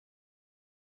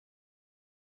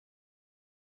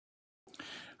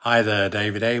Hi there,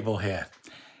 David Abel here.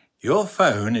 Your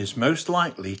phone is most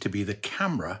likely to be the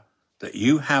camera that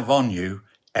you have on you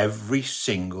every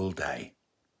single day.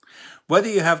 Whether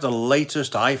you have the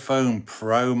latest iPhone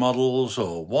Pro models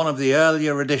or one of the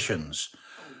earlier editions,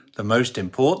 the most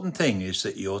important thing is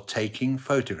that you're taking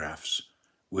photographs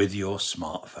with your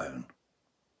smartphone.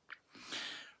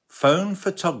 Phone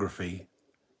photography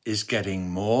is getting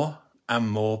more and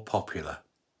more popular,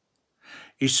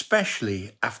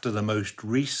 especially after the most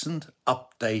recent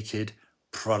updated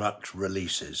product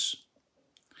releases.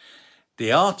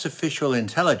 The artificial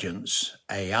intelligence,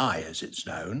 AI as it's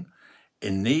known,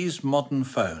 in these modern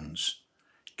phones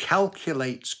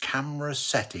calculates camera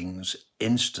settings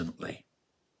instantly.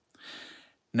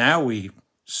 Now we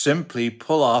simply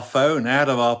pull our phone out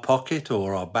of our pocket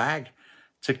or our bag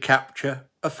to capture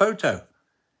a photo,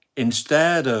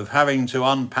 instead of having to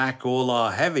unpack all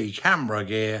our heavy camera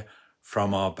gear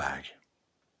from our bag.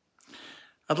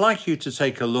 I'd like you to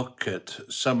take a look at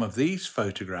some of these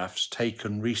photographs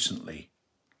taken recently.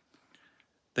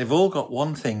 They've all got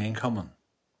one thing in common.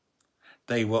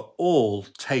 They were all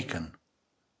taken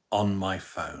on my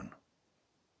phone.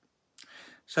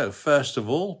 So first of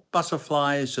all,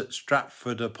 butterflies at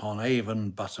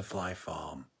Stratford-upon-Avon Butterfly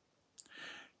Farm.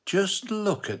 Just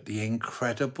look at the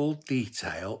incredible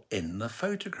detail in the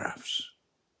photographs.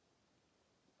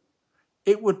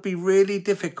 It would be really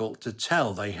difficult to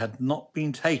tell they had not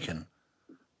been taken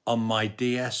on my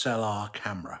DSLR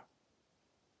camera.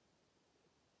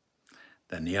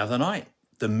 Then the other night,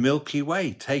 the Milky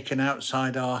Way taken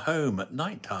outside our home at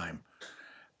night time.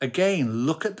 Again,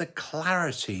 look at the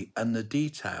clarity and the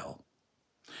detail.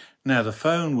 Now the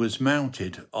phone was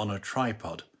mounted on a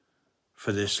tripod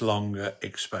for this longer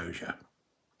exposure.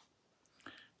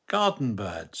 Garden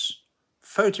birds,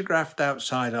 photographed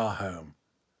outside our home.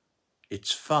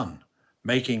 It's fun,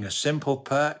 making a simple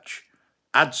perch,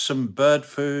 add some bird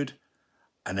food,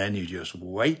 and then you just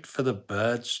wait for the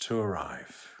birds to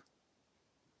arrive.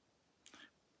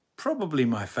 Probably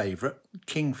my favourite,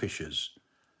 kingfishers,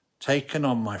 taken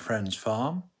on my friend's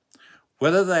farm.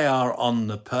 Whether they are on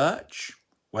the perch,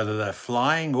 whether they're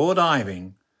flying or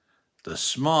diving, the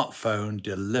smartphone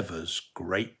delivers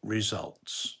great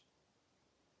results.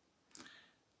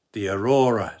 The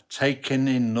aurora taken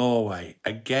in Norway,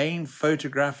 again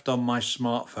photographed on my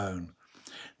smartphone.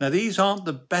 Now these aren't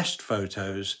the best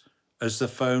photos as the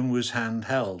phone was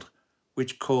handheld,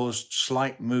 which caused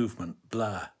slight movement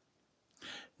blur.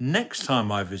 Next time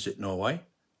I visit Norway,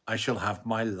 I shall have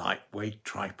my lightweight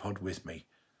tripod with me,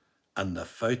 and the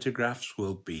photographs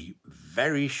will be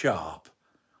very sharp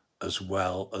as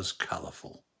well as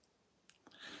colourful.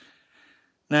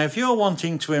 Now, if you're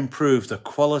wanting to improve the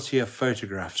quality of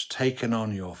photographs taken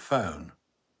on your phone,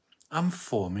 I'm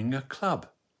forming a club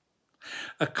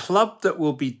that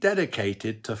will be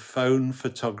dedicated to phone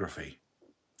photography.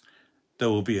 There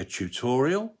will be a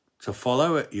tutorial to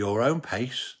follow at your own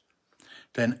pace.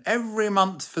 Then every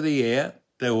month for the year,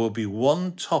 there will be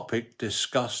one topic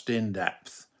discussed in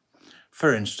depth.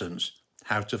 For instance,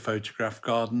 how to photograph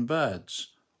garden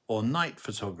birds or night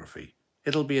photography.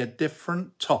 It'll be a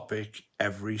different topic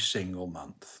every single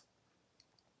month.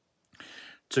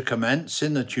 To commence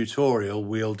in the tutorial,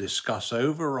 we'll discuss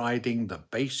overriding the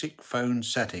basic phone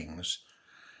settings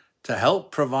to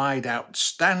help provide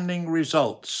outstanding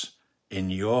results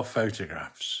in your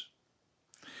photographs.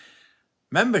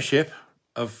 Membership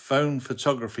of Phone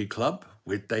Photography Club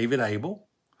with David Abel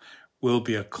will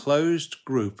be a closed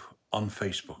group on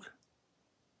Facebook.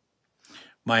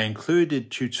 My included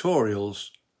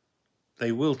tutorials,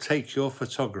 they will take your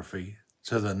photography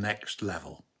to the next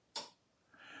level.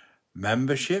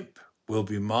 Membership will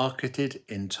be marketed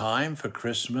in time for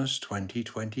Christmas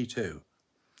 2022.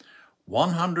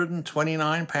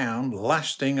 £129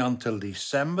 lasting until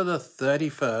December the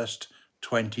 31st,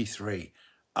 23,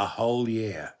 a whole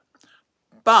year.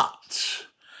 But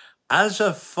as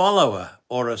a follower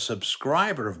or a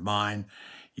subscriber of mine,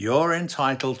 you're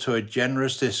entitled to a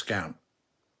generous discount,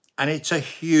 and it's a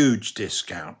huge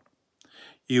discount.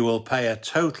 You will pay a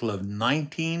total of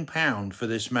 £19 for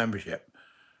this membership,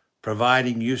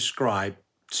 providing you subscribe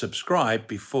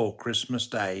before Christmas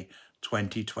Day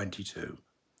 2022.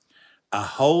 A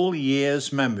whole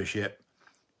year's membership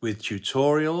with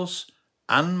tutorials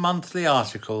and monthly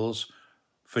articles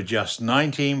for just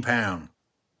 £19.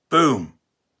 Boom!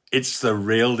 It's the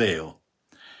real deal.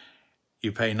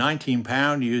 You pay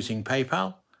 £19 using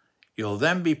PayPal. You'll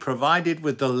then be provided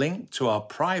with the link to our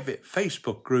private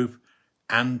Facebook group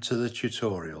and to the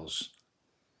tutorials.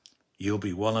 You'll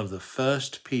be one of the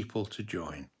first people to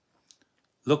join.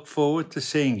 Look forward to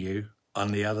seeing you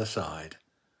on the other side.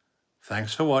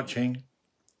 Thanks for watching.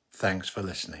 Thanks for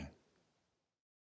listening.